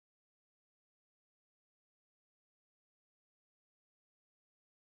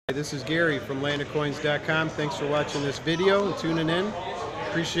This is Gary from landofcoins.com. Thanks for watching this video and tuning in.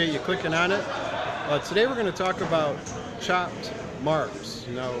 Appreciate you clicking on it. Today we're going to talk about chopped marks.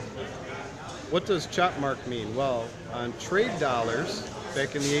 What does chop mark mean? Well, on trade dollars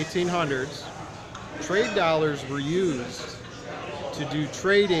back in the 1800s, trade dollars were used to do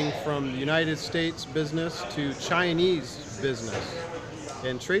trading from the United States business to Chinese business.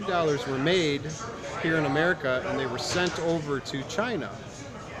 And trade dollars were made here in America and they were sent over to China.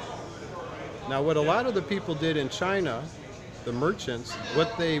 Now, what a lot of the people did in China, the merchants,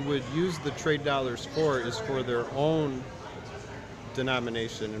 what they would use the trade dollars for is for their own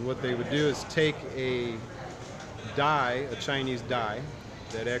denomination. And what they would do is take a die, a Chinese die,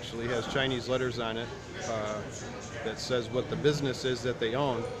 that actually has Chinese letters on it, that says what the business is that they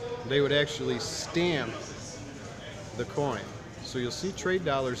own. They would actually stamp the coin. So you'll see trade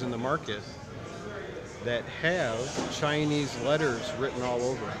dollars in the market that have Chinese letters written all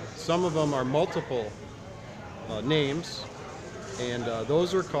over them. Some of them are multiple names, and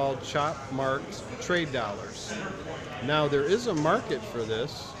those are called chop-marked trade dollars. Now, there is a market for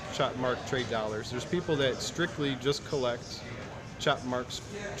this, chop-marked trade dollars. There's people that strictly just collect chop-marked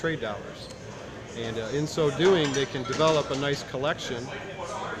trade dollars. And in so doing, they can develop a nice collection.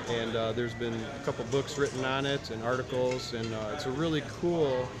 And there's been a couple books written on it and articles, and it's a really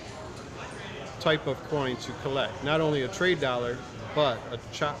cool type of coin to collect. Not only a trade dollar, but a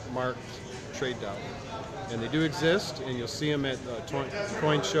chop-marked trade dollar. And they do exist, and you'll see them at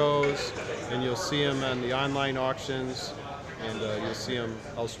coin shows, and you'll see them on the online auctions, and you'll see them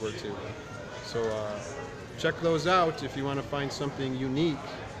elsewhere too. So check those out if you want to find something unique.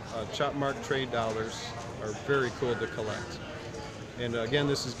 Chop-marked trade dollars are very cool to collect. And again,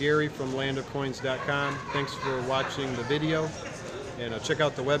 this is Gary from landofcoins.com. Thanks for watching the video, and check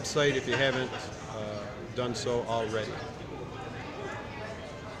out the website if you haven't done so already.